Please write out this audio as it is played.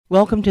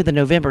Welcome to the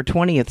November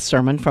 20th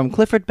sermon from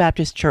Clifford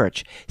Baptist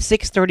Church,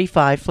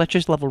 635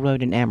 Fletcher's Level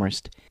Road in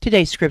Amherst.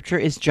 Today's scripture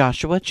is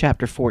Joshua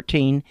chapter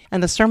 14,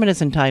 and the sermon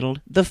is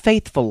entitled, The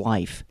Faithful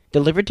Life,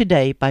 delivered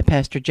today by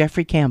Pastor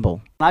Jeffrey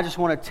Campbell. I just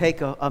want to take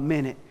a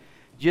minute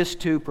just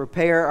to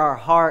prepare our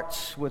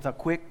hearts with a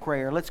quick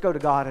prayer. Let's go to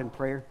God in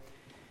prayer.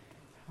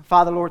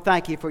 Father, Lord,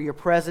 thank you for your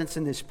presence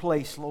in this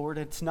place, Lord.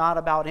 It's not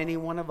about any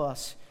one of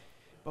us.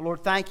 But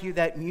Lord, thank you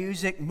that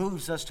music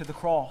moves us to the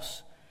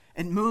cross.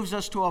 And moves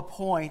us to a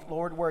point,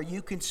 Lord, where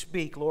you can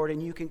speak, Lord,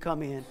 and you can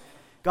come in.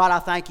 God, I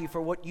thank you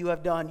for what you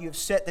have done. You have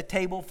set the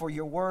table for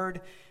your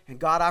word. And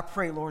God, I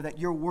pray, Lord, that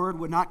your word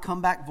would not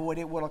come back void.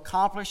 It will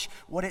accomplish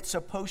what it's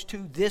supposed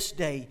to this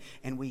day.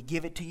 And we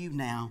give it to you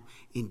now.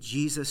 In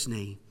Jesus'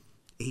 name,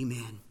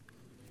 amen.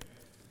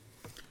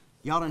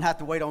 Y'all didn't have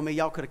to wait on me.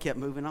 Y'all could have kept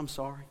moving. I'm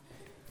sorry.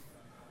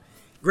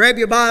 Grab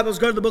your Bibles.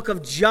 Go to the book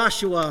of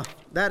Joshua.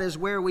 That is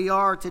where we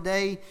are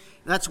today.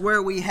 That's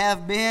where we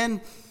have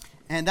been.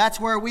 And that's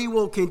where we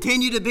will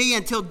continue to be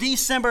until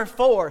December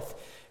 4th.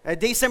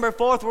 December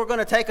 4th, we're going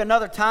to take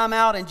another time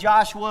out in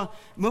Joshua,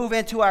 move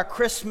into our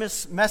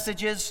Christmas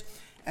messages,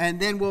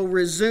 and then we'll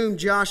resume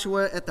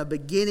Joshua at the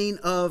beginning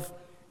of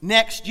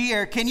next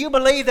year. Can you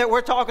believe that we're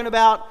talking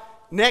about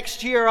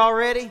next year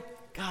already?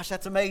 Gosh,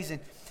 that's amazing.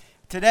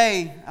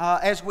 Today,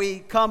 as we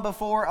come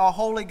before a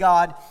holy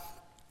God,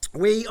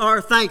 we are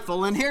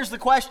thankful. And here's the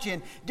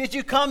question. Did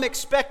you come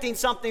expecting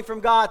something from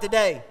God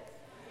today?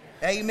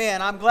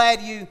 Amen. I'm glad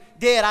you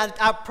did.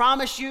 I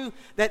promise you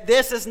that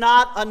this is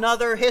not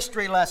another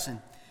history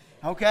lesson.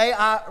 Okay?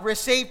 I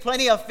received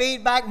plenty of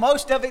feedback,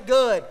 most of it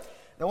good.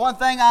 The one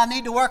thing I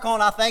need to work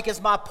on, I think,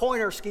 is my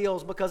pointer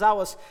skills, because I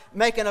was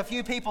making a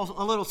few people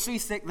a little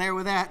seasick there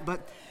with that.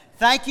 But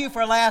thank you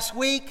for last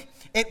week.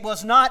 It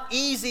was not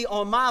easy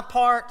on my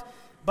part,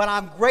 but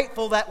I'm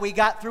grateful that we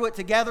got through it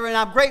together. And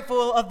I'm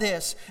grateful of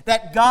this,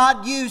 that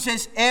God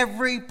uses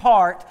every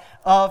part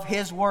of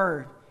His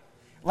Word.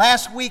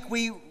 Last week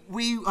we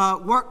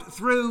worked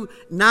through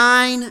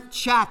 9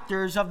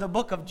 chapters of the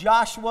book of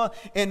Joshua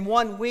in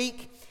 1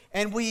 week,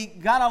 and we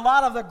got a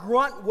lot of the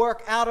grunt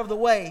work out of the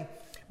way.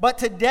 But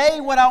today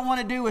what I want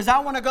to do is I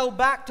want to go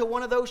back to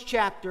one of those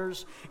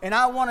chapters, and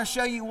I want to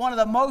show you one of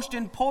the most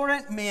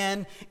important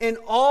men in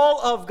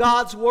all of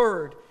God's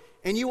Word.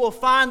 And you will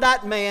find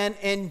that man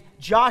in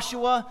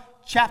Joshua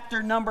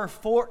chapter number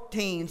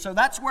 14. So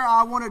that's where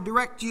I want to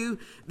direct you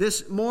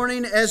this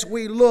morning as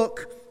we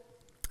look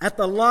at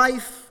the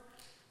life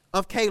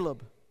of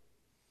Caleb.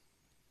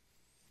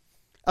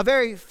 A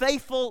very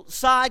faithful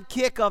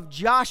sidekick of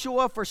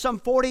Joshua for some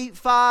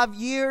 45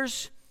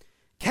 years.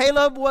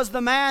 Caleb was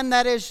the man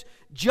that is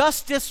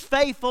just as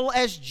faithful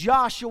as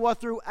Joshua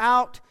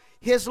throughout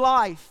his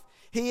life.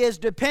 He is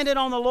dependent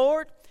on the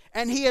Lord,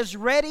 and he is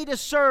ready to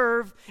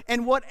serve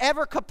in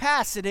whatever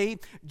capacity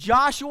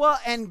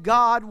Joshua and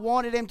God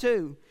wanted him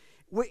to.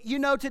 You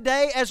know,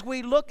 today as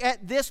we look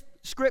at this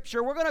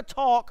scripture, we're going to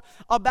talk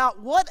about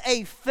what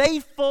a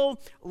faithful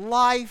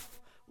life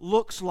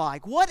looks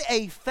like. What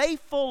a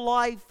faithful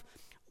life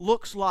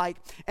looks like.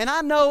 And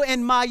I know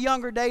in my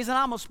younger days, and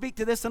I'm going to speak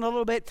to this in a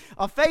little bit,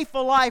 a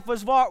faithful life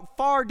was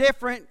far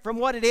different from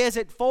what it is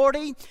at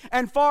 40,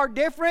 and far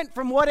different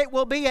from what it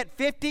will be at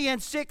 50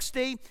 and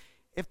 60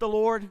 if the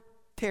Lord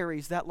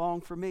tarries that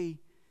long for me.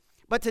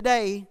 But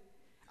today,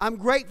 I'm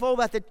grateful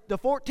that the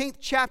 14th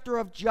chapter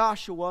of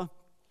Joshua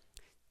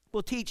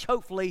will teach,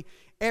 hopefully,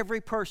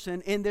 every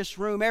person in this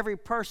room, every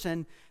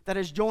person that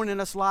is joining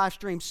us live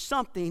stream,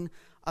 something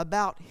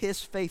about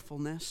his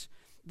faithfulness.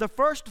 The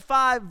first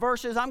 5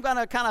 verses, I'm going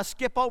to kind of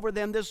skip over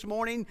them this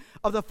morning,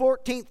 of the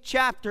 14th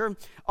chapter,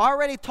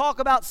 already talk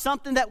about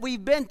something that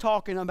we've been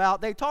talking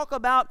about. They talk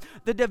about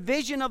the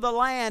division of the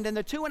land and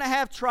the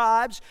 2.5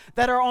 tribes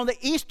that are on the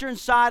eastern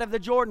side of the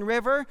Jordan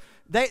River.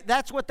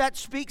 That's what that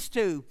speaks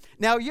to.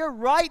 Now, you're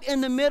right in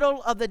the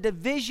middle of the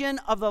division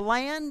of the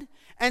land.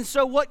 And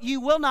so what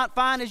you will not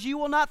find is you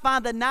will not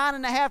find the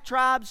 9.5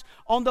 tribes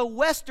on the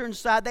western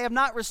side. They have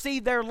not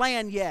received their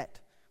land yet.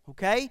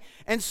 Okay?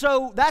 And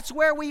so that's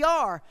where we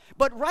are.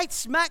 But right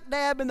smack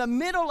dab in the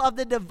middle of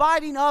the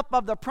dividing up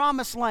of the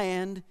promised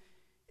land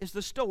is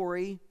the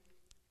story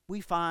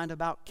we find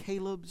about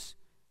Caleb's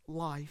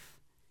life.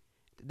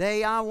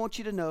 Today I want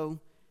you to know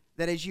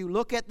that as you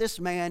look at this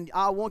man,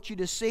 I want you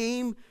to see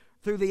him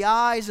through the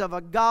eyes of a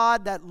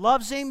God that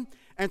loves him,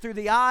 and through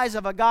the eyes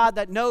of a God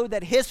that knows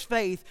that his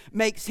faith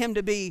makes him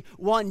to be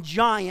one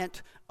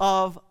giant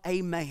of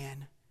a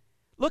man.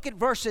 Look at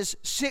verses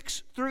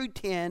 6 through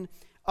 10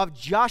 of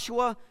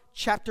Joshua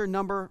chapter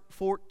number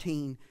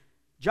 14.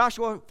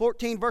 Joshua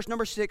 14 verse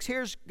number 6.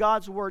 Here's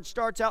God's word.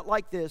 Starts out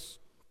like this.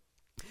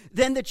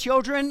 Then the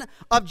children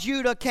of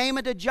Judah came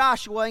unto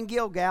Joshua in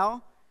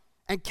Gilgal,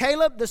 and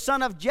Caleb the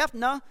son of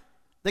Jephunneh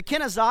the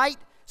Kenizzite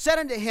said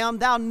unto him,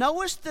 Thou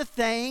knowest the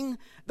thing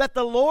that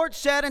the Lord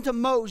said unto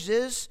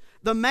Moses,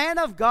 the man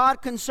of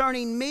God,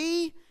 concerning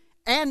me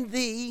and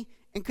thee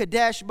in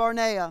Kadesh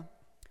Barnea.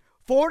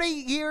 40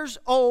 years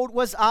old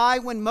was I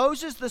when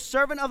Moses, the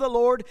servant of the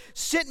Lord,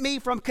 sent me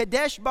from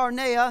Kadesh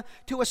Barnea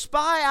to espy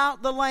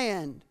out the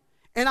land.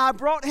 And I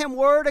brought him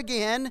word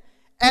again,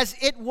 as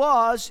it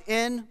was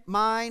in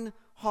mine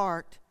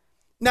heart.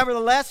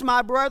 Nevertheless,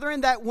 my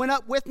brethren that went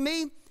up with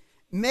me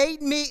made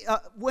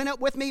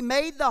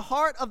the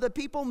heart of the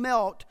people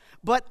melt,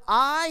 but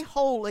I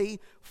wholly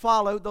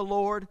followed the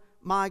Lord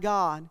my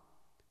God.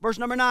 Verse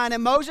number 9,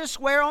 and Moses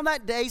sware on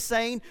that day,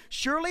 saying,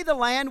 surely the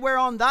land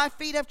whereon thy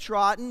feet have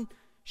trodden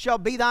shall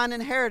be thine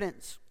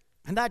inheritance,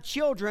 and thy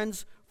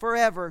children's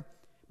forever,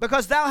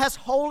 because thou hast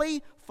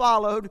wholly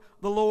followed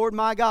the Lord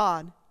my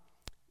God.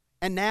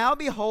 And now,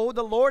 behold,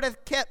 the Lord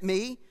hath kept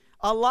me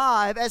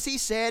alive, as he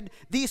said,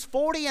 these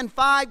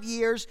 45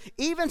 years,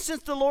 even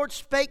since the Lord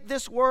spake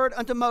this word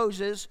unto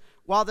Moses,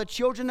 while the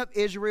children of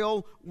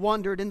Israel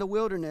wandered in the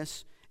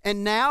wilderness.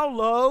 And now,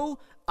 lo,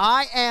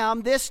 I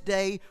am this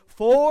day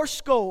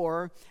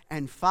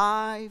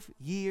 85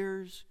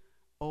 years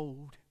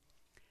old.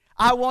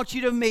 I want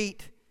you to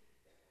meet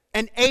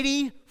an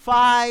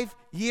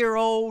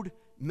 85-year-old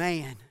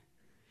man.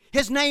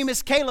 His name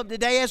is Caleb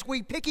today as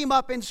we pick him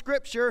up in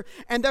Scripture,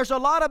 and there's a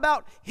lot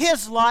about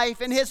his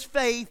life and his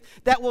faith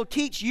that will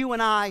teach you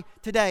and I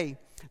today.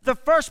 The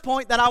first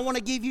point that I want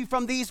to give you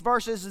from these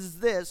verses is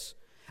this: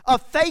 a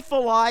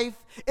faithful life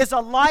is a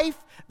life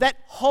that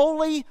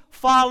wholly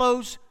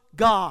follows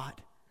God.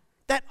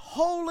 That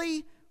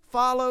wholly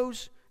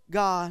follows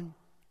God.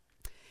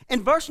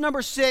 In verse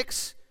number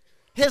 6,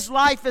 his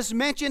life is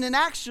mentioned, and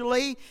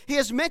actually he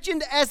is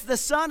mentioned as the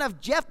son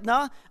of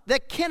Jephthah the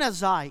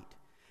Kenizzite.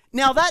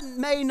 Now that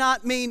may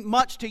not mean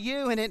much to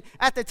you, and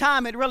at the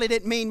time it really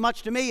didn't mean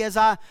much to me, as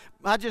I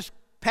just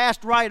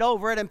passed right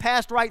over it and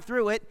passed right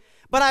through it.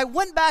 But I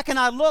went back and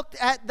I looked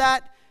at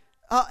that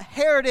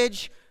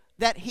heritage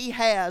that he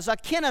has, a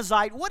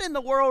Kenizzite. What in the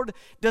world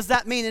does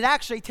that mean? It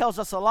actually tells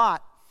us a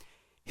lot.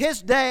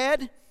 His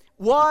dad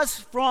was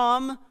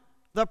from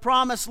the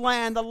promised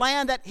land, the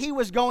land that he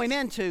was going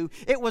into.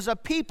 It was a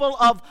people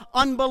of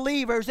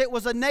unbelievers. It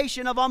was a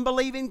nation of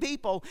unbelieving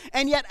people.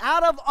 And yet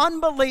out of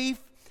unbelief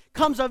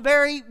comes a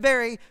very,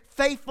 very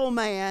faithful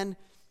man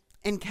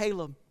in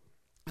Caleb.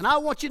 And I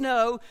want you to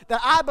know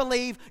that I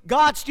believe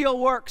God still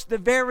works the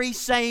very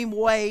same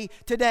way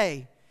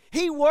today.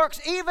 He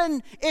works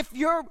even if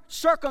your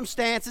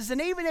circumstances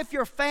and even if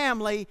your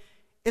family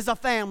is a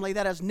family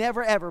that has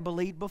never ever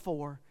believed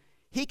before.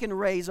 He can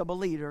raise a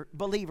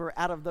believer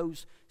out of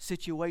those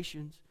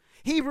situations.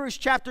 Hebrews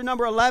chapter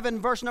number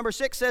 11 verse number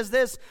 6 says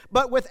this: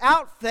 but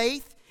without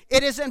faith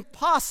it is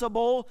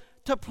impossible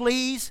to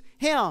please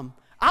Him.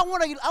 I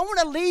want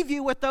to leave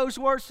you with those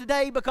words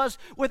today, because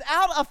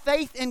without a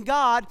faith in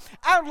God,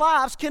 our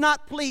lives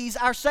cannot please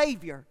our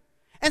Savior.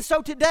 And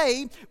so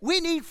today, we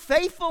need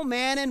faithful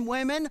men and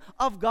women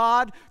of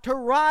God to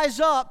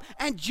rise up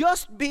and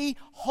just be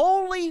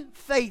wholly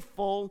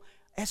faithful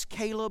as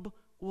Caleb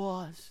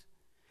was.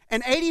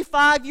 An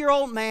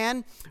 85-year-old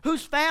man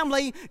whose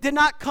family did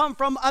not come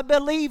from a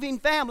believing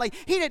family.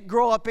 He didn't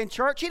grow up in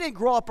church. He didn't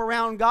grow up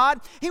around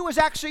God. He was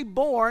actually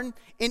born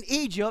in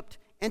Egypt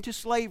into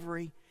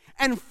slavery.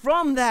 And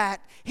from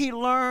that, he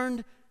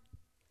learned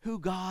who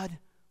God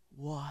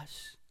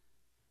was.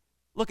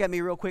 Look at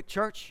me real quick,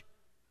 church.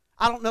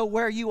 I don't know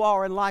where you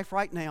are in life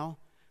right now,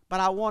 but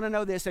I want to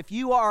know this. If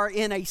you are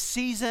in a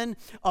season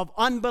of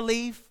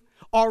unbelief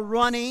or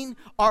running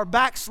or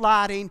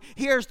backsliding,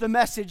 here's the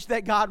message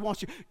that God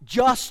wants you.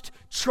 Just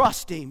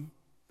trust Him.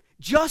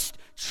 Just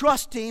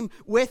trust Him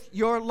with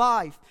your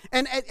life.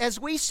 And as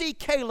we see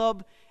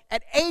Caleb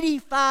at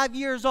 85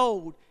 years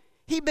old,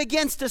 he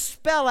begins to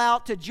spell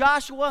out to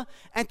Joshua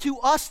and to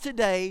us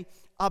today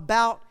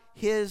about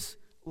his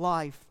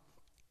life.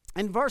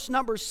 In verse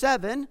number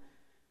 7,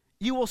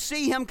 you will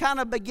see him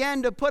kind of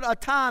begin to put a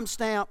time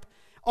stamp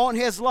on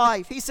his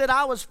life. He said,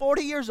 I was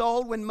 40 years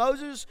old when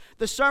Moses,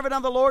 the servant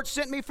of the Lord,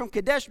 sent me from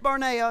Kadesh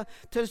Barnea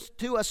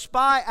to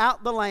espy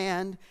out the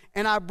land,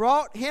 and I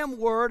brought him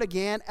word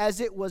again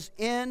as it was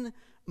in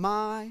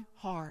my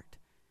heart.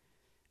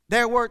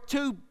 There were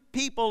two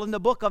people in the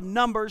book of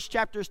Numbers,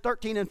 chapters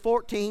 13 and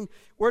 14.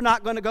 We're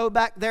not going to go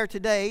back there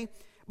today.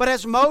 But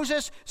as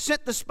Moses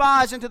sent the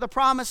spies into the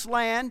promised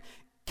land,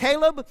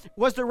 Caleb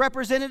was the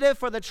representative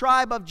for the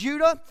tribe of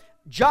Judah.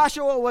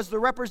 Joshua was the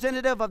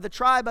representative of the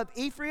tribe of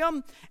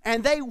Ephraim.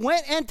 And they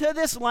went into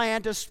this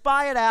land to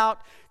spy it out,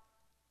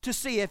 to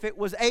see if it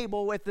was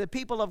able, if the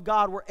people of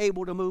God were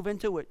able to move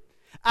into it.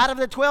 Out of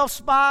the 12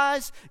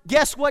 spies,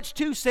 guess which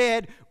two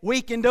said,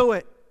 we can do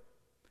it?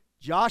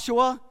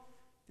 Joshua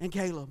and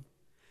Caleb.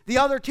 The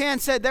other 10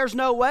 said, there's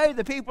no way.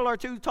 The people are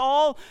too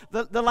tall.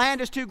 The land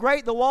is too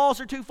great. The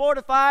walls are too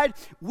fortified.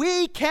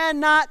 We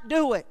cannot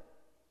do it.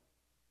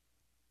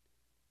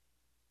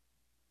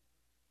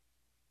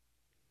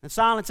 In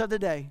silence of the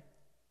day,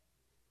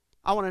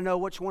 I want to know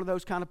which one of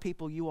those kind of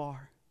people you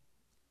are.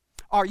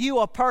 Are you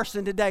a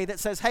person today that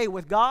says, hey,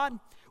 with God,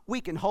 we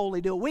can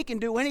wholly do it. We can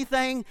do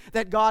anything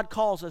that God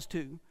calls us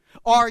to.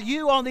 Are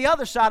you on the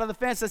other side of the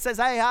fence that says,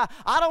 hey,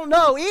 I don't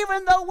know.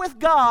 Even though with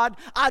God,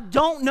 I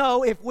don't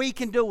know if we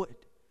can do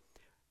it.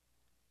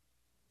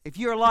 If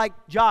you're like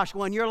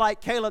Joshua and you're like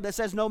Caleb that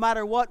says no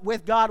matter what,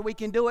 with God we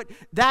can do it,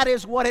 that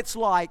is what it's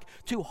like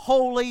to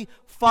wholly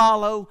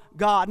follow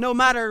God. No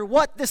matter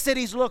what the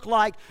cities look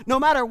like, no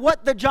matter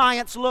what the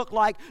giants look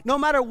like, no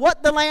matter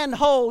what the land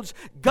holds,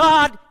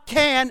 God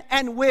can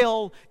and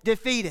will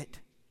defeat it.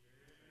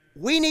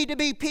 We need to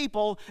be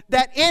people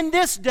that in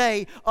this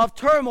day of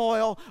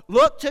turmoil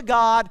look to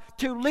God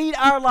to lead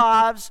our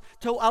lives,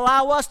 to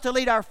allow us to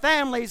lead our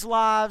families'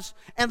 lives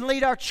and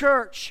lead our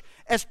church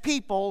as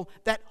people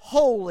that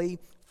wholly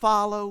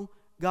follow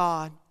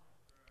God.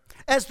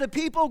 As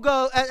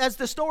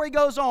the story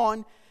goes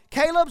on,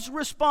 Caleb's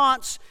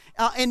response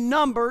in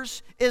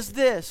Numbers is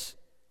this: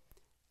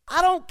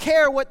 I don't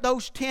care what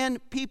those 10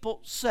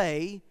 people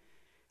say.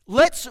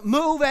 Let's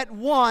move at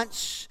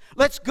once.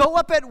 Let's go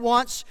up at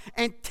once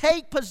and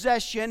take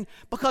possession,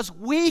 because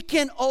we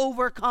can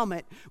overcome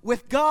it.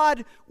 With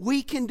God,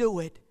 we can do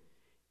it.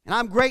 And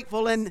I'm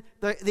grateful in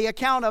the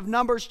account of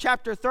Numbers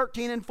chapter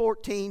 13 and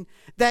 14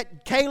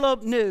 that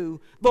Caleb knew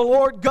the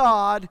Lord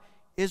God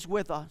is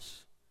with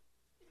us.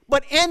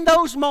 But in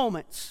those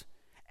moments,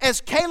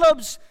 as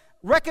Caleb's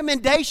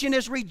recommendation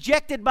is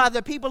rejected by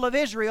the people of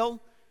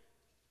Israel,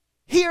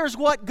 here's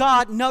what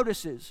God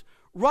notices.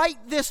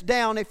 Write this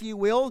down, if you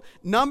will.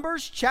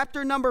 Numbers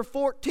chapter number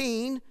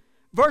 14,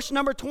 verse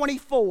number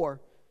 24.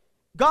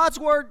 God's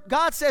word,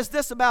 God says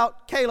this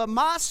about Caleb: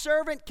 my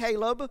servant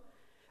Caleb,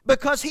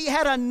 because he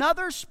had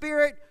another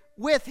spirit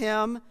with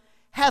him,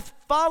 hath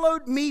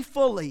followed me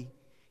fully.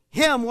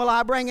 Him will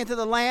I bring into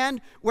the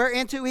land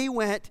whereinto he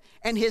went,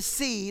 and his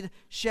seed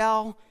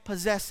shall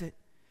possess it.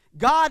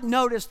 God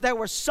noticed there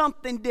was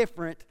something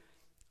different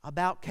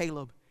about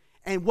Caleb.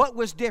 And what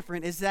was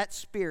different is that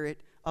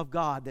Spirit of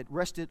God that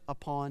rested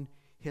upon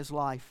his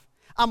life.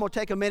 I'm going to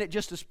take a minute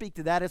just to speak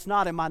to that. It's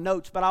not in my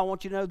notes, but I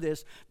want you to know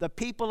this. The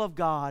people of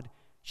God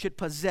should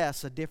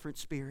possess a different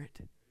spirit.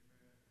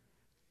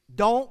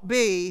 Don't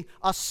be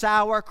a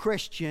sour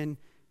Christian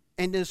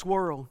in this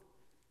world,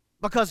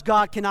 because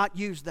God cannot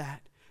use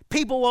that.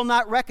 People will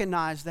not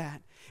recognize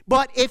that.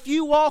 But if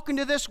you walk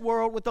into this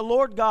world with the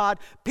Lord God,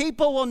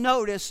 people will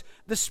notice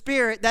the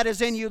Spirit that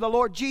is in you, the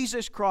Lord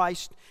Jesus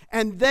Christ,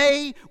 and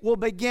they will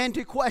begin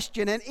to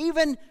question and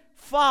even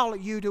follow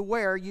you to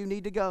where you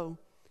need to go.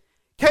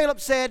 Caleb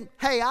said,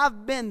 hey,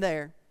 I've been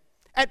there.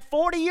 At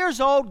 40 years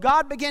old,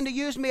 God began to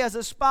use me as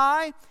a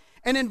spy.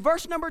 And in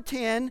verse number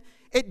 10,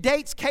 it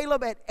dates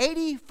Caleb at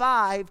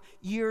 85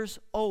 years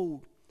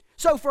old.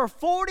 So for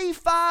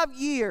 45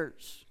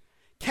 years,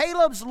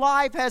 Caleb's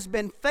life has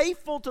been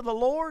faithful to the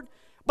Lord,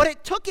 but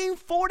it took him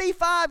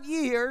 45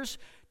 years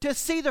to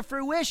see the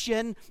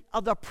fruition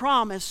of the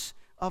promise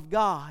of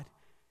God.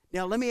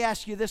 Now, let me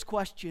ask you this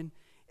question.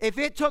 If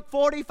it took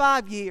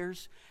 45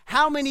 years,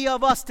 how many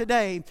of us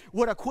today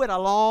would have quit a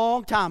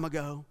long time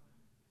ago?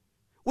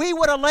 We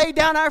would have laid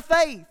down our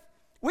faith.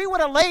 We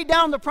would have laid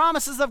down the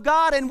promises of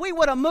God, and we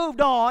would have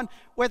moved on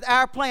with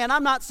our plan.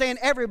 I'm not saying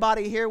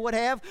everybody here would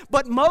have,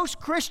 but most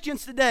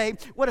Christians today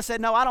would have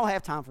said, no, I don't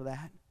have time for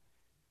that.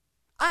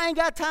 I ain't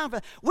got time for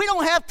that. We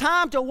don't have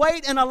time to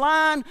wait in a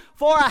line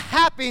for a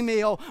Happy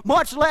Meal,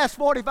 much less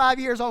 45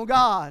 years on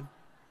God.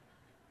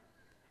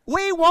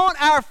 We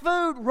want our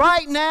food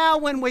right now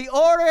when we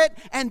order it,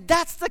 and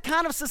that's the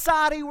kind of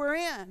society we're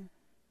in.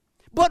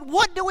 But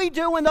what do we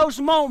do in those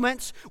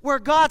moments where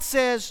God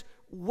says,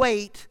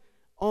 wait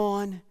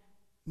on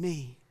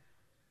me?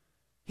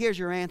 Here's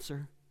your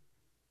answer.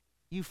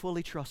 You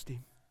fully trust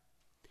Him.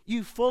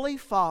 You fully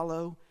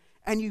follow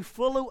and you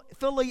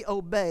fully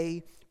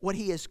obey what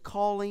He is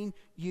calling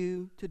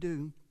you to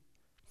do.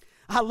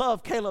 I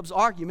love Caleb's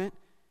argument.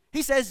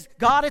 He says,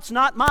 God, it's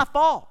not my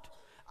fault.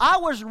 I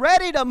was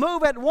ready to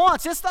move at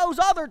once. It's those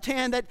other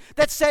 10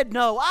 that said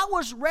no. I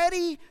was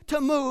ready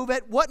to move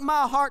at what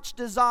my heart's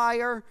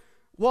desire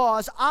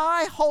was.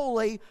 I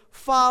wholly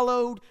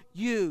followed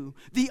you.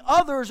 The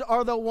others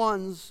are the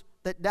ones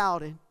that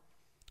doubted.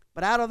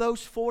 But out of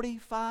those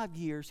 45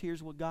 years,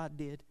 here's what God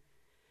did.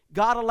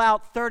 God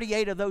allowed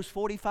 38 of those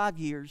 45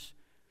 years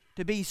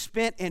to be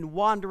spent in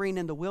wandering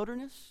in the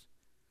wilderness.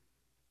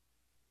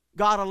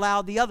 God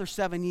allowed the other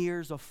 7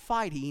 years of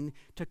fighting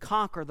to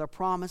conquer the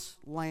promised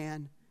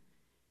land.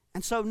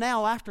 And so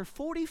now, after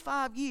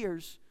 45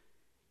 years,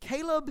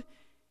 Caleb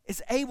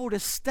is able to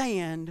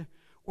stand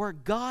where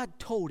God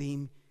told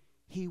him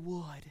he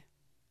would.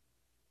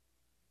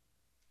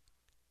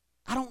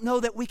 I don't know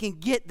that we can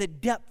get the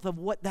depth of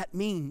what that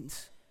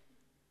means.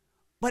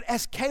 But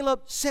as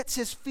Caleb sets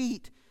his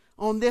feet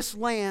on this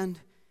land,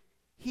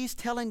 he's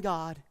telling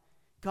God,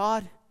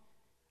 God,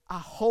 I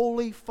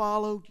wholly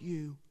followed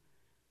you.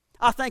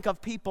 I think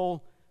of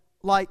people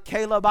like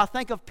Caleb. I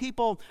think of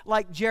people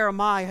like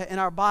Jeremiah in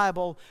our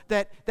Bible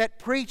that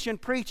preach and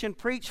preach and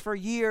preach for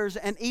years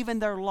and even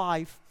their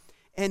life.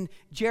 And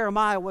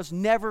Jeremiah was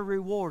never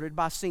rewarded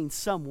by seeing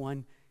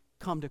someone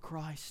come to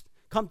Christ,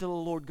 come to the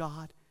Lord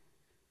God.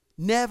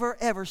 Never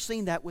ever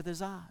seen that with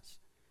his eyes.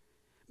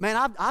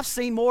 Man, I've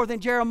seen more than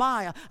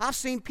Jeremiah. I've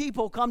seen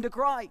people come to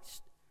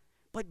Christ.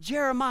 But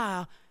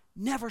Jeremiah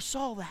never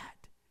saw that.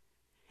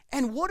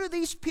 And what are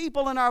these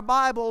people in our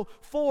Bible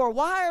for?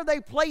 Why are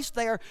they placed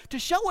there? To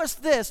show us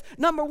this.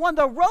 Number one,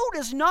 the road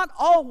is not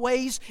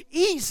always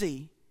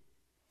easy.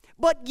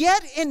 But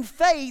yet in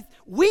faith,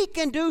 we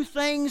can do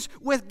things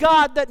with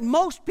God that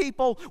most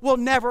people will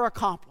never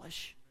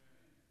accomplish.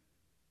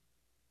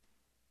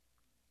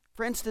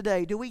 Friends,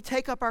 today, do we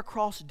take up our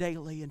cross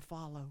daily and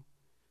follow?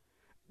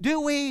 Do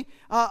we,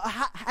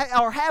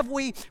 or have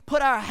we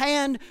put our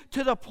hand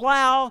to the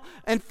plow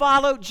and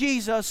followed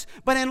Jesus?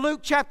 But in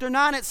Luke chapter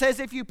 9 it says,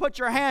 if you put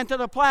your hand to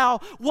the plow,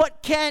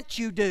 what can't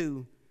you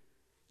do?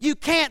 You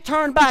can't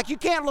turn back. You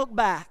can't look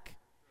back.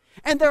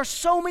 And there are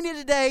so many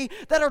today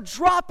that are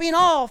dropping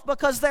off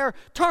because they're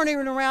turning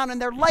around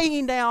and they're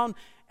laying down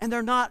and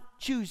they're not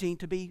choosing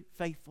to be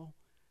faithful.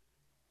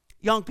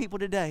 Young people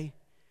today,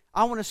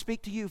 I want to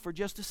speak to you for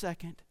just a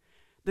second.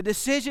 The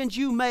decisions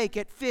you make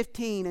at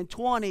 15 and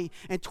 20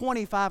 and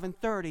 25 and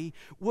 30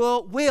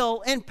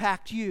 will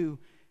impact you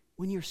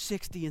when you're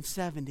 60 and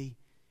 70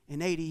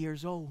 and 80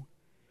 years old.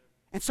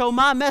 And so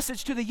my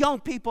message to the young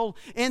people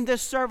in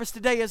this service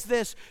today is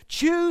this: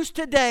 choose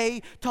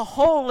today to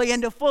wholly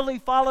and to fully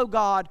follow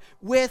God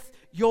with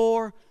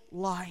your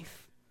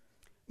life.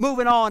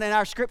 Moving on in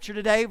our scripture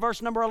today,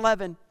 verse number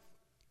 11.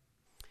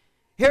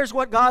 Here's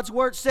what God's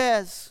word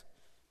says.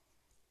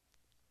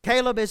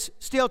 Caleb is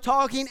still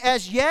talking.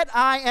 As yet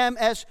I am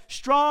as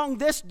strong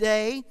this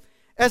day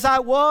as I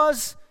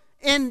was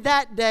in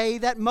that day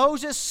that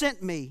Moses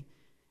sent me.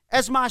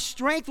 As my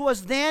strength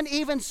was then,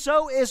 even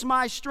so is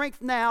my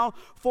strength now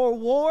for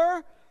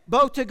war,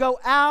 both to go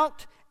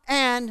out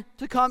and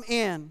to come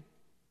in.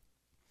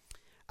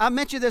 I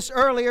mentioned this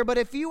earlier, but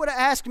if you would have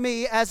asked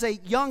me as a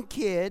young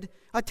kid,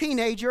 a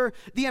teenager,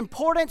 the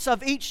importance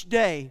of each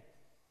day,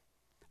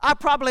 I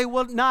probably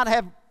would not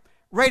have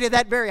rated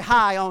that very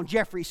high on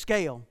Jeffrey's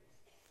scale.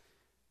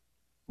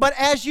 But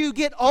as you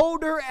get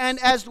older and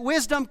as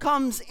wisdom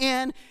comes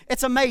in,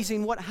 it's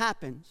amazing what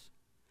happens.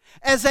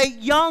 As a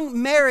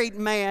young married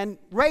man,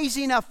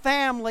 raising a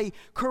family,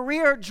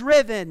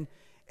 career-driven,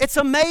 it's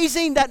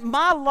amazing that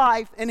my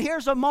life, and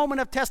here's a moment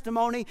of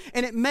testimony,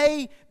 and it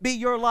may be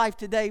your life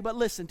today, but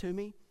listen to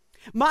me.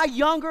 My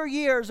younger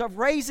years of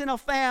raising a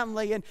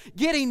family and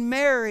getting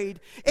married,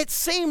 it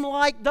seemed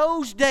like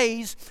those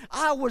days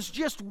I was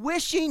just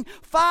wishing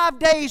 5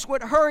 days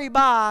would hurry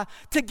by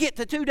to get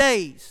to 2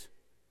 days.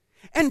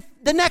 And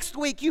the next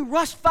week you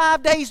rush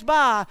 5 days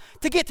by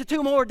to get to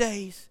 2 more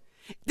days.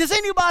 Does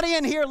anybody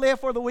in here live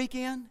for the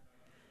weekend?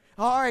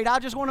 All right, I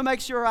just want to make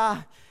sure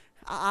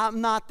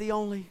I'm not the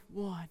only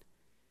one.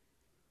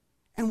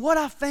 And what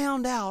I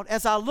found out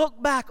as I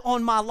look back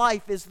on my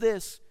life is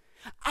this: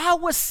 I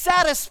was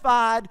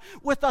satisfied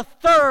with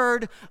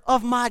 1/3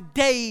 of my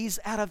days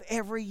out of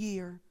every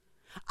year.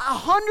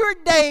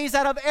 100 days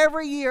out of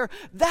every year,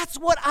 that's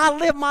what I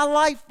live my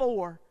life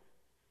for.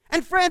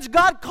 And friends,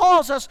 God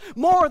calls us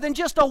more than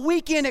just a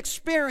weekend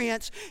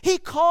experience. He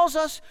calls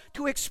us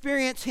to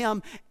experience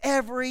Him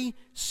every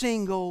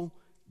single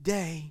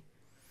day.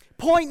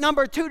 Point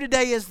number 2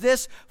 today is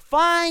this: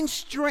 find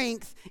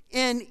strength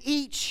in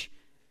each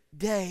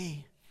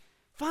day.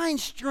 Find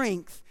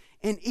strength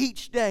in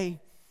each day.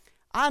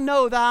 I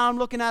know that I'm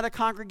looking at a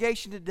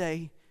congregation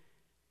today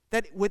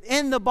that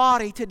within the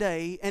body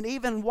today, and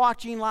even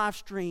watching live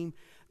stream,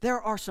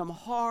 there are some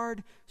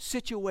hard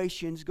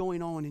situations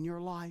going on in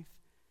your life.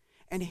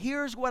 And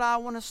here's what I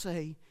want to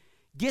say: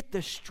 get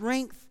the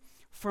strength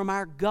from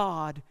our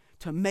God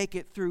to make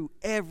it through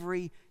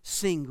every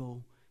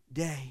single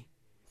day.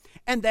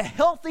 And the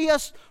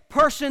healthiest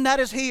person that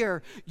is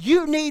here,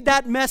 you need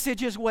that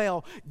message as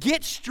well.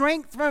 Get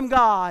strength from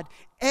God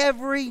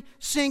every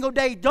single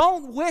day.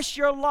 Don't wish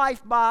your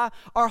life by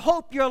or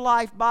hope your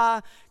life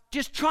by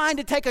just trying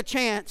to take a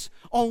chance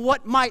on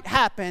what might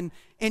happen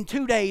in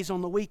 2 days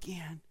on the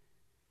weekend.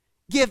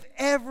 Give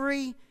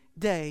every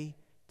day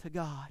to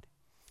God.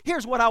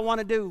 Here's what I want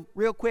to do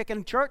real quick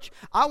in church.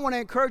 I want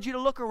to encourage you to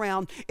look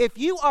around. If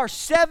you are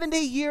 70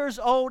 years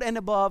old and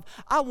above,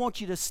 I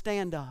want you to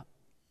stand up.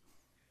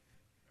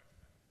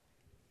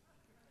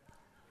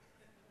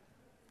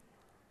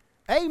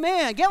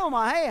 Amen. Give them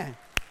a hand.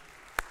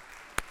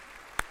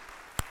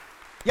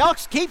 Y'all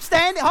keep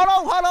standing. Hold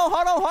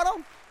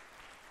on.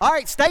 All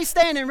right, stay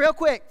standing real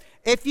quick.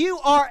 If you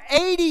are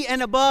 80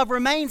 and above,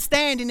 remain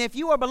standing. If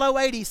you are below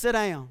 80, sit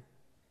down.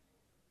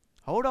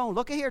 Hold on.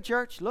 Look at here,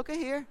 church. Look at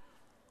here.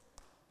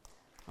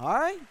 All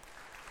right.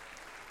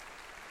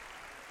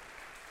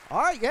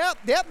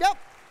 Yep.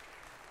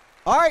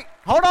 All right,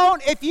 hold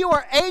on. If you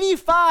are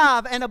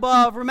 85 and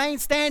above, remain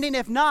standing.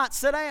 If not,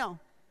 sit down.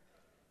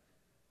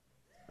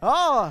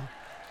 Oh,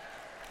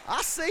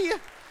 I see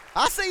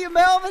you,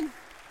 Melvin.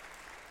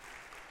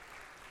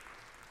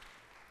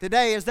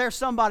 Today, is there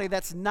somebody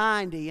that's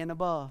 90 and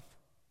above?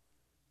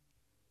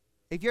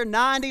 If you're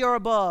 90 or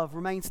above,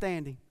 remain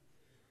standing.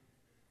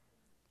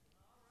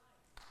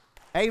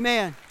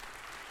 Amen.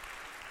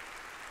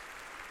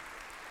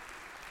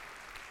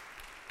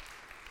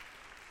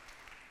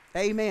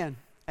 Amen.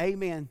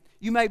 Amen.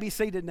 You may be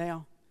seated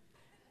now.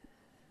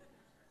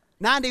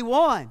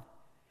 91.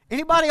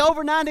 Anybody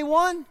over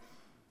 91?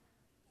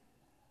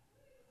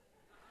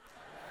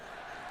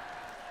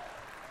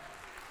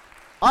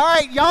 All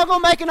right, y'all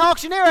gonna make an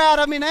auctioneer out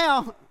of me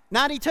now.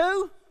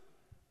 92?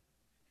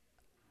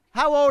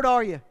 How old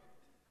are you?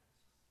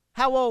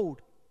 How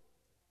old?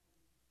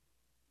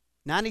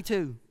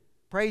 92.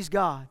 Praise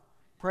God.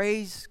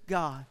 Praise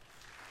God.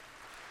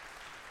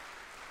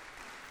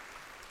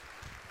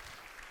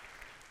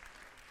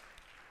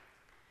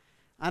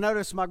 I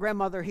noticed my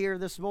grandmother here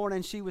this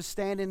morning. She was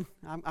standing.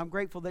 I'm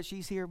grateful that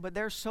she's here. But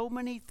there's so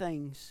many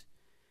things.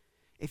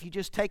 If you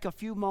just take a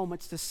few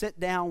moments to sit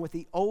down with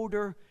the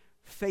older,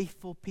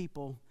 faithful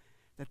people,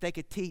 that they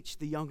could teach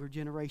the younger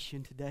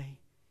generation today.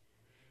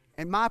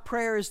 And my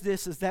prayer is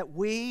this, is that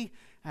we,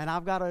 and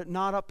I've got a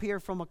nod up here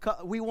from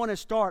we want to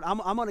start. I'm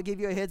going to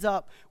give you a heads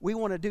up. We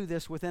want to do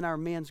this within our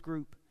men's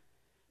group.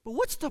 But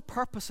what's the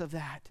purpose of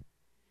that?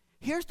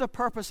 Here's the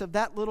purpose of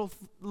that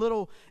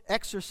little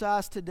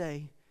exercise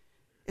today.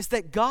 Is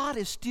that God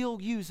is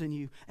still using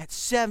you at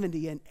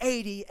 70 and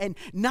 80 and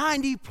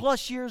 90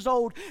 plus years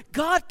old.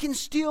 God can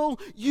still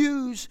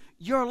use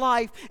your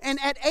life. And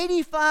at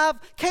 85,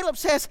 Caleb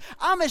says,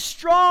 I'm as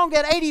strong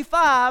at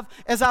 85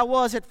 as I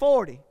was at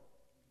 40.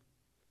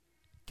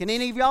 Can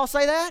any of y'all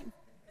say that?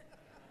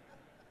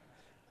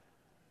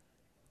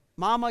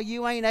 Mama,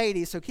 you ain't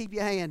 80, so keep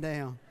your hand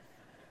down.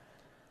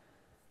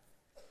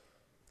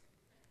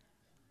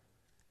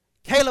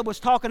 Caleb was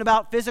talking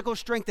about physical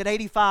strength at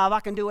 85. I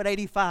can do at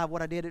 85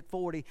 what I did at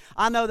 40.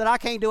 I know that I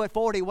can't do at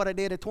 40 what I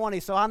did at 20.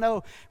 So I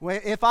know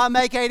if I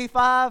make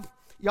 85,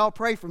 y'all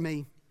pray for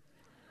me.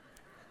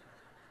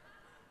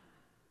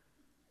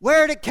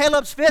 Where did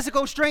Caleb's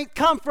physical strength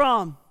come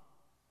from?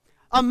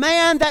 A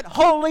man that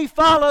wholly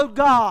followed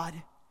God.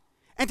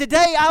 And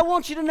today I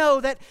want you to know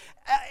that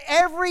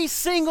every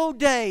single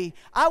day,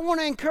 I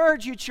want to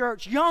encourage you,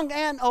 church, young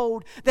and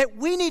old, that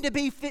we need to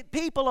be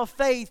people of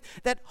faith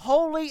that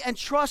wholly and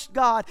trust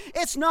God.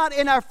 It's not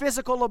in our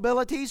physical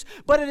abilities,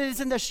 but it is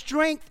in the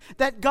strength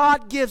that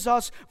God gives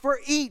us for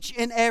each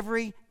and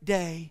every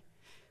day.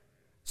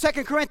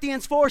 2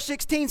 Corinthians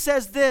 4:16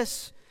 says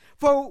this,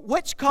 for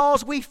which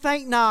cause we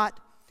faint not,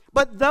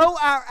 but though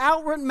our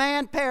outward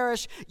man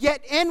perish,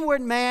 yet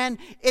inward man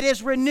it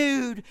is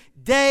renewed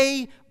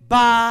day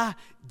by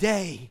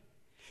day.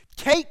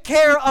 Take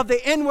care of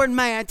the inward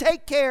man.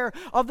 Take care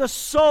of the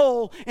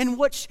soul in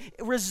which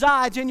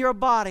resides in your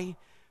body.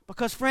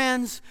 Because,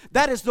 friends,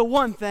 that is the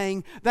one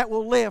thing that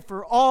will live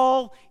for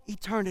all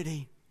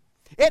eternity.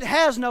 It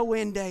has no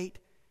end date.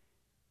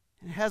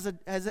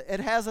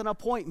 It has an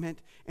appointment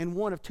in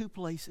one of two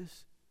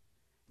places.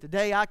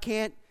 Today, I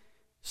can't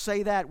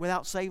say that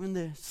without saying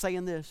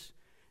this.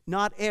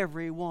 Not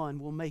everyone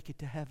will make it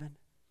to heaven.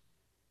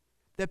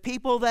 The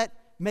people that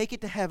make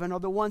it to heaven are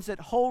the ones that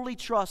wholly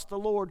trust the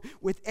Lord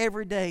with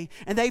every day.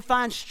 And they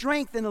find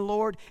strength in the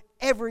Lord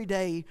every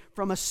day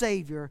from a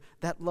Savior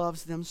that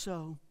loves them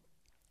so.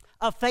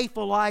 A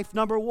faithful life,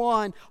 number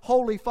one,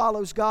 wholly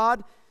follows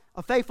God.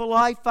 A faithful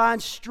life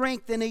finds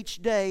strength in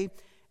each day.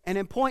 And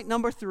in point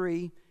number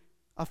 3,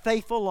 a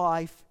faithful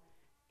life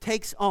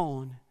takes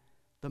on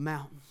the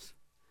mountains.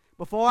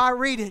 Before I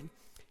read it,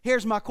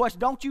 here's my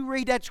question. Don't you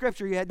read that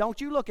scripture yet. Don't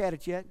you look at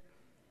it yet.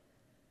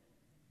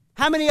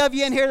 How many of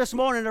you in here this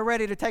morning are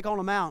ready to take on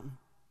a mountain?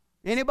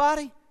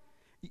 Anybody?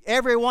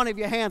 Every one of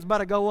your hands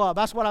better go up.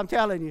 That's what I'm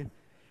telling you.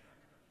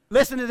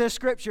 Listen to this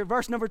scripture,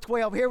 verse number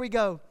 12. Here we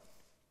go.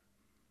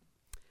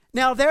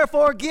 Now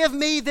therefore give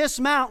me this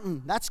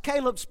mountain. That's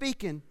Caleb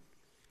speaking.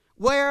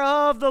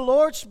 Whereof the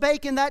Lord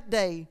spake in that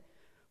day.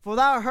 For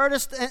thou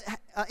heardest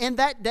in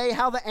that day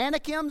how the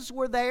Anakims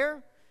were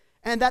there,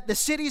 and that the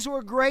cities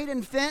were great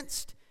and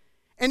fenced.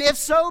 And if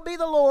so be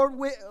the Lord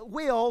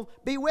will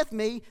be with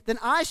me, then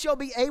I shall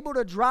be able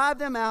to drive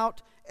them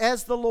out,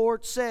 as the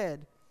Lord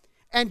said.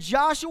 And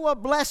Joshua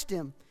blessed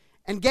him,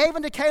 and gave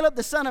unto Caleb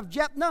the son of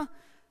Jephunneh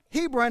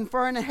Hebron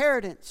for an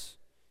inheritance.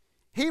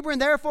 Hebron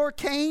therefore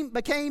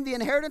became the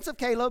inheritance of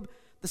Caleb,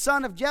 the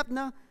son of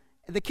Jephunneh,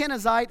 the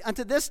Kenizzite,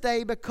 unto this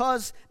day,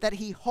 because that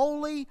he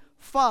wholly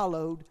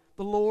followed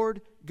the Lord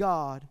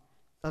God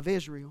of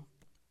Israel.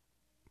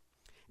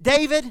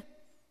 David,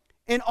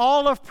 in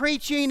all of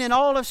preaching and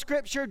all of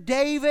Scripture,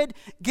 David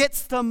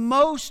gets the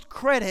most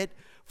credit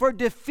for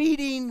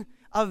defeating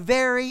a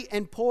very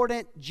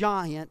important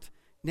giant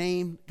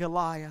named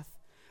Goliath.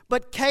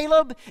 But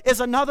Caleb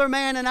is another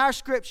man in our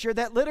Scripture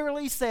that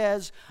literally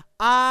says,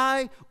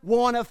 I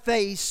want to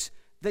face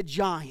the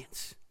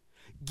giants.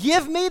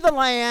 Give me the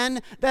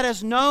land that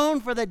is known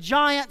for the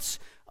giants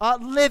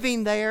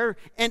living there,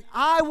 and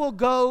I will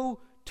go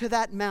to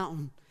that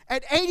mountain.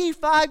 At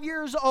 85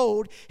 years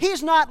old,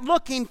 he's not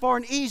looking for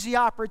an easy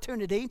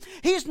opportunity.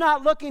 He's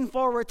not looking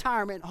for a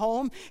retirement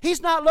home.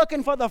 He's not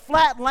looking for the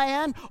flat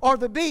land or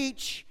the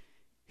beach.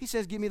 He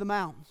says, give me the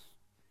mountains.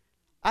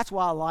 That's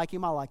why I like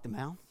him. I like the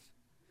mountains.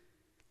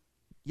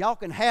 Y'all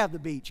can have the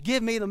beach.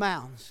 Give me the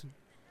mountains.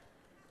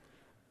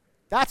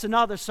 That's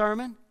another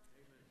sermon.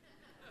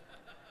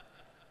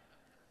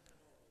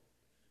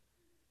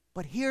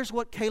 But here's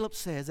what Caleb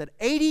says. At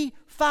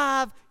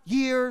 85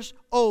 years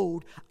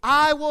old,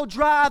 I will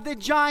drive the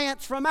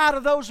giants from out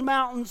of those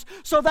mountains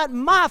so that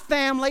my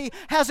family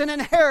has an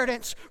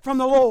inheritance from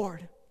the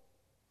Lord.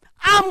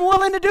 I'm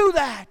willing to do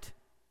that.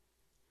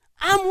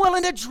 I'm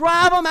willing to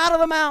drive them out of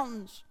the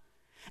mountains.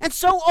 And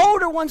so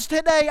older ones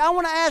today, I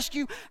want to ask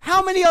you,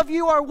 how many of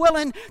you are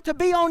willing to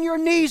be on your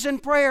knees in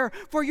prayer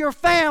for your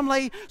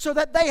family so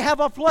that they have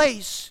a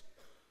place?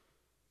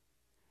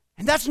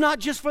 And that's not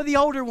just for the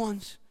older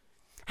ones.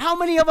 How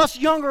many of us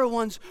younger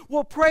ones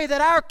will pray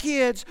that our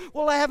kids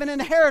will have an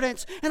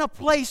inheritance and a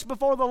place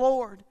before the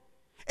Lord?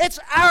 It's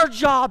our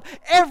job,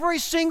 every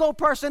single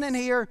person in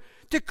here,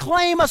 to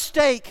claim a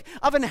stake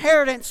of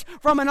inheritance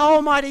from an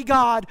almighty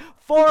God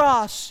for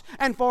us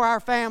and for our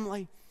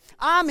family.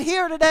 I'm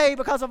here today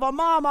because of a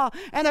mama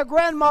and a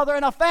grandmother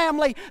and a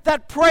family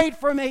that prayed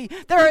for me.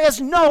 There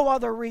is no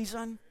other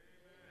reason.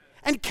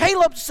 And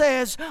Caleb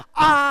says,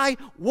 I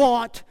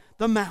want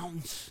the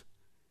mountains.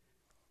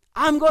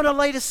 I'm going to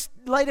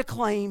lay to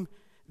claim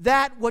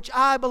that which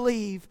I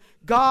believe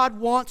God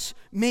wants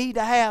me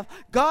to have.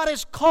 God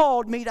has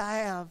called me to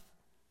have.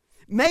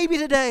 Maybe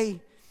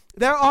today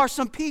there are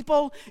some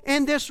people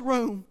in this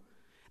room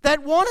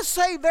that want to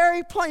say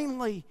very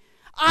plainly,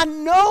 I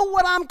know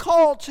what I'm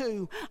called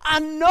to. I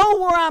know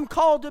where I'm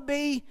called to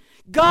be.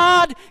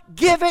 God,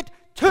 give it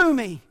to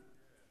me.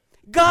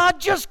 God,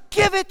 just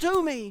give it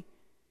to me.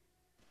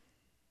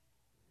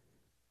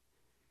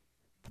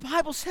 The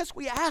Bible says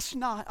we ask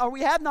not, or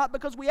we have not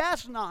because we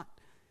ask not.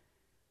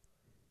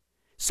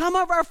 Some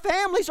of our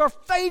families are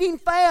fading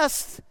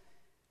fast.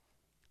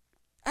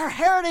 Our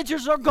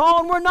heritages are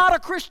gone. We're not a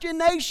Christian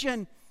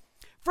nation.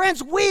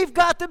 Friends, we've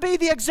got to be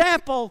the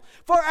example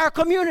for our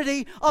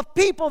community of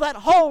people that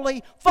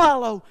wholly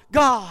follow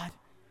God.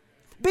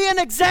 Be an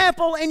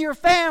example in your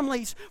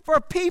families for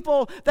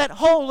people that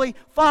wholly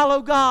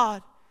follow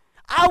God.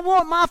 I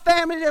want my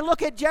family to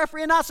look at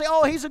Jeffrey and not say,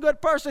 oh, he's a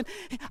good person.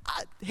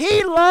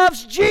 He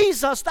loves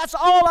Jesus. That's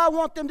all I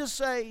want them to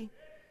say.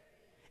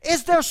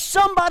 Is there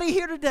somebody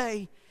here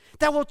today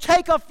that will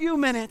take a few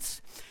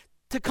minutes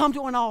to come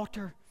to an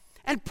altar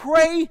and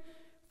pray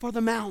for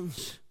the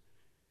mountains?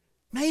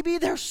 Maybe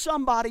there's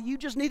somebody you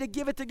just need to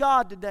give it to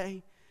God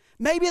today.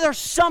 Maybe there's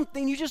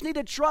something you just need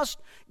to trust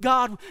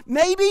God.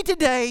 Maybe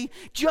today,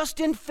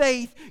 just in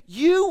faith,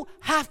 you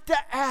have to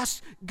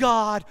ask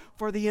God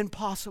for the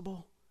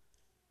impossible.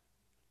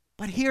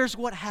 But here's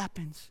what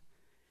happens.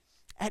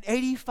 At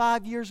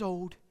 85 years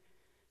old,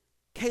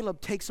 Caleb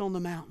takes on the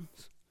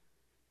mountains.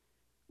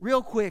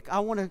 Real quick, I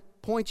want to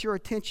point your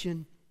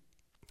attention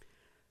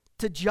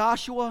to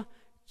Joshua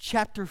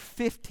chapter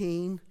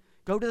 15.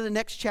 Go to the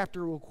next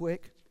chapter real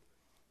quick.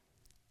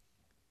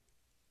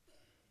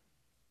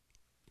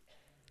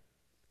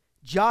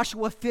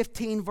 Joshua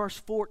 15 verse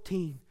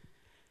 14.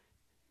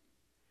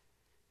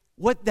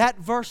 What that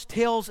verse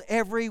tells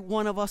every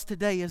one of us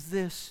today is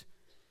this.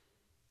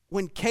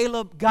 When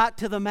Caleb got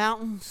to the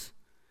mountains,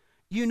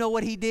 you know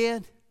what he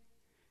did?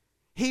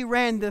 He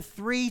ran the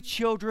 3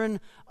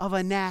 children of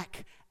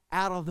Anak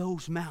out of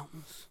those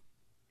mountains.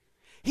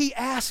 He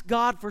asked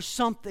God for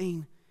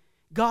something.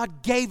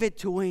 God gave it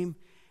to him.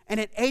 And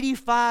at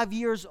 85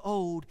 years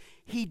old,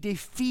 he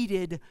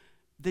defeated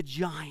the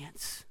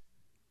giants.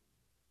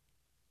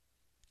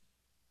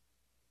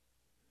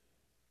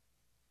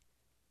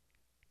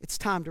 It's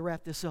time to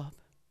wrap this up.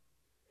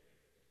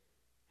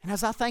 And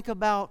as I think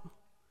about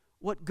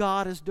what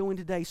God is doing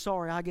today,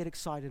 sorry, I get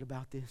excited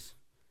about this.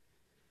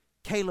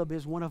 Caleb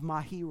is one of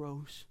my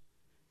heroes.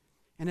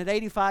 And at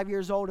 85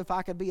 years old, if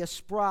I could be as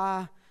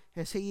spry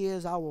as he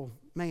is, I will,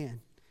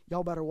 man,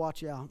 y'all better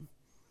watch out.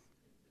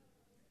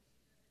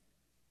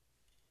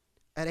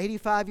 At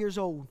 85 years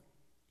old,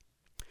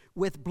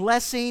 with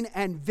blessing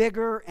and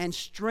vigor and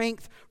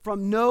strength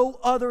from no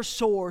other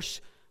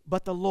source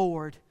but the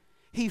Lord,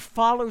 he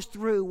follows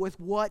through with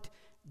what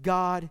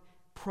God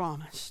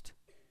promised.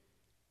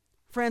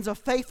 Friends, a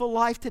faithful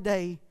life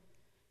today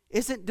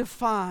isn't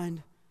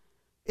defined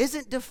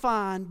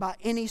by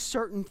any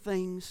certain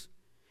things.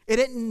 It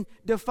isn't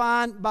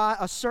defined by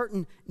a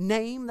certain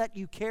name that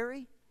you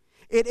carry.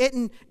 It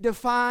isn't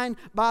defined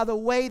by the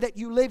way that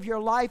you live your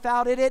life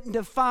out. It isn't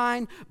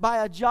defined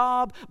by a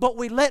job, but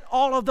we let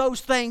all of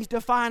those things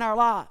define our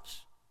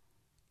lives.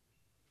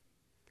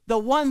 The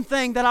one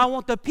thing that I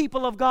want the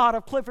people of God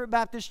of Clifford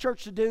Baptist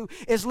Church to do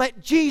is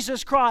let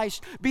Jesus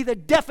Christ be the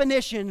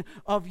definition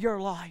of your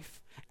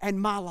life and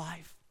my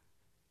life.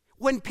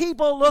 When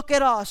people look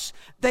at us,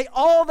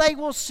 all they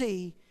will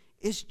see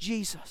is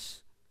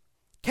Jesus.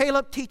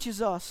 Caleb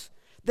teaches us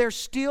there's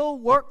still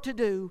work to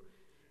do,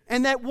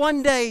 and that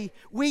one day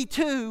we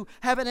too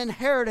have an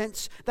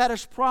inheritance that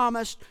is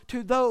promised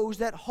to those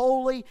that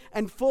wholly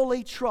and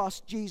fully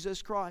trust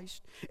Jesus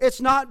Christ.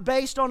 It's not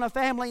based on a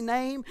family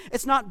name.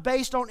 It's not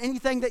based on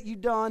anything that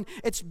you've done.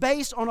 It's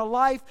based on a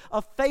life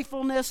of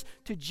faithfulness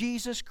to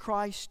Jesus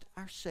Christ,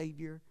 our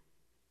Savior.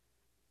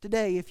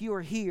 Today, if you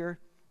are here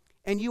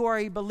and you are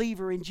a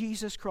believer in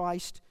Jesus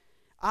Christ,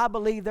 I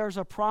believe there's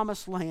a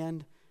promised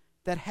land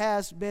that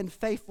has been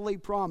faithfully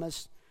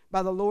promised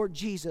by the Lord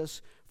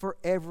Jesus for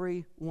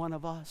every one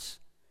of us.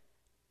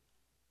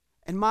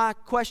 And my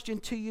question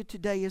to you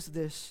today is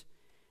this.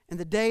 In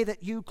the day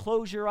that you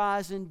close your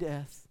eyes in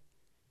death,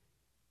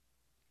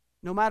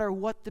 no matter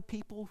what the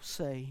people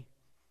say,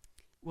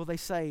 will they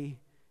say,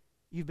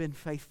 you've been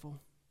faithful.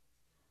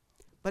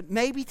 But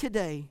maybe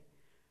today,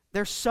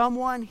 there's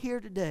someone here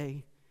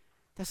today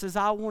that says,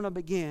 I want to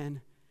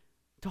begin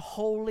to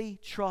wholly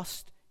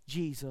trust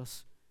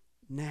Jesus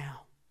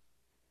now.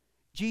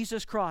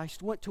 Jesus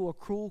Christ went to a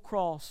cruel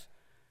cross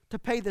to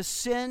pay the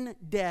sin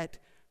debt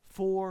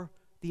for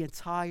the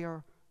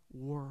entire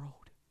world.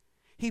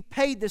 He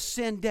paid the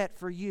sin debt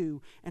for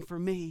you and for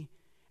me.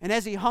 And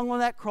as He hung on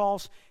that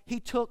cross, He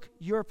took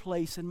your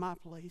place and my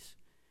place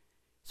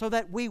so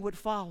that we would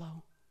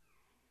follow.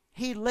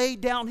 He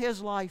laid down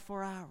His life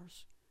for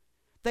ours.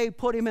 They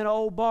put Him in an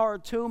old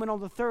borrowed tomb, and on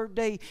the third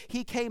day,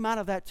 He came out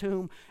of that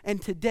tomb.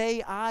 And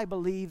today, I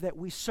believe that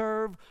we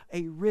serve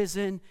a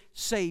risen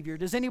Savior.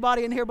 Does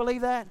anybody in here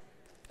believe that?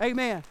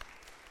 Amen.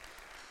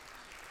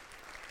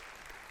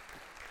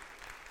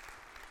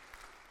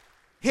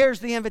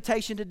 Here's the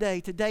invitation today.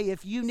 Today,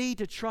 if you need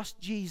to trust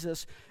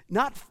Jesus,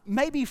 not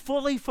maybe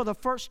fully for the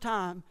first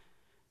time,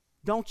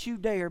 don't you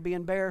dare be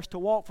embarrassed to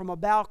walk from a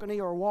balcony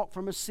or walk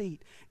from a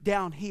seat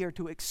down here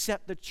to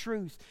accept the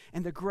truth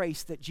and the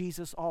grace that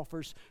Jesus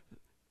offers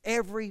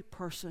every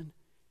person.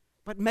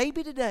 But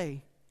maybe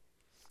today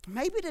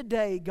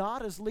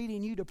God is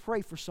leading you to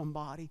pray for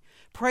somebody.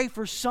 Pray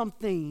for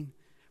something.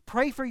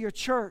 Pray for your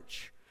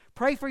church.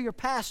 Pray for your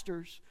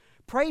pastors.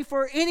 Pray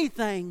for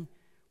anything.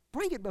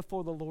 Bring it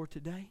before the Lord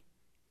today.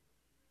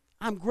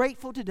 I'm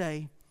grateful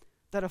today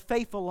that a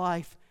faithful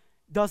life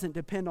doesn't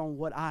depend on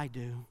what I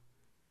do,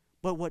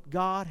 but what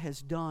God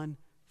has done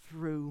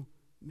through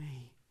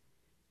me.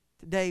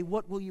 Today,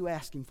 what will you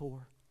ask Him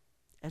for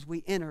as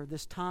we enter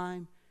this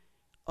time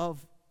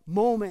of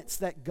moments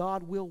that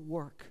God will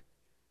work?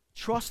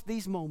 Trust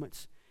these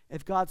moments.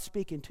 If God's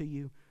speaking to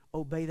you,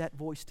 obey that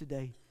voice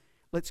today.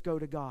 Let's go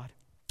to God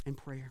in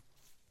prayer.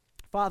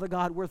 Father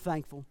God, we're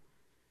thankful.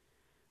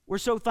 We're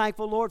so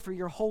thankful, Lord, for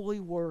your holy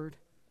word.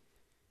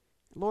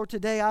 Lord,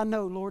 today I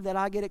know, Lord, that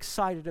I get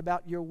excited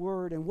about your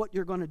word and what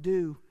you're going to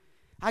do.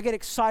 I get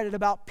excited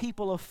about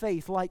people of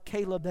faith like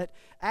Caleb that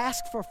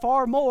ask for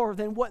far more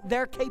than what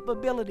their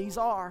capabilities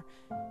are.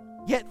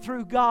 Yet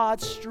through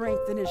God's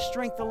strength and His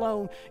strength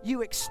alone,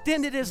 you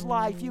extended his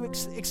life, you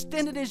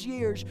extended his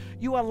years,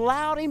 you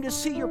allowed him to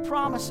see your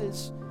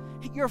promises,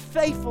 your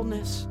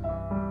faithfulness.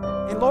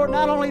 And Lord,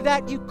 not only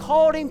that, you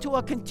called him to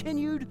a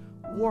continued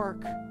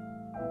work.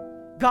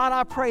 God,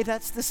 I pray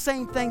that's the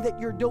same thing that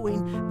you're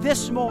doing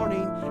this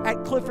morning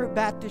at Clifford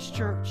Baptist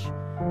Church.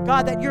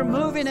 God, that you're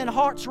moving in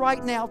hearts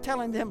right now,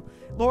 telling them,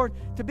 Lord,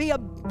 to be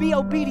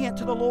obedient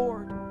to the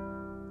Lord,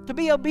 to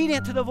be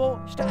obedient to the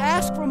voice, to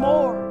ask for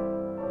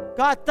more.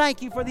 God,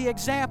 thank you for the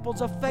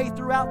examples of faith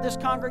throughout this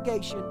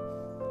congregation.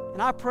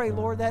 And I pray,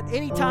 Lord, that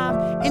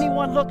anytime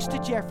anyone looks to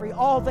Jeffrey,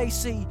 all they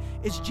see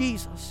is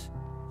Jesus.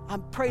 I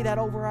pray that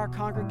over our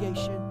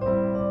congregation.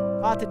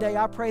 God, today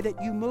I pray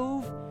that you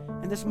move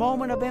in this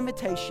moment of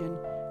invitation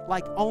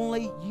like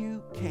only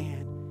you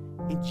can.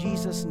 In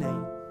Jesus'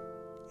 name,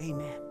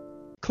 amen.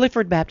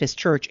 Clifford Baptist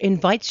Church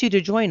invites you to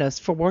join us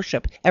for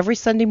worship every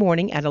Sunday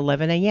morning at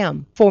 11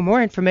 a.m. For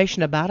more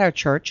information about our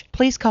church,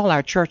 please call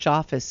our church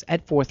office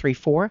at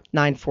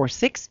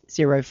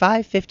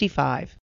 434-946-0555.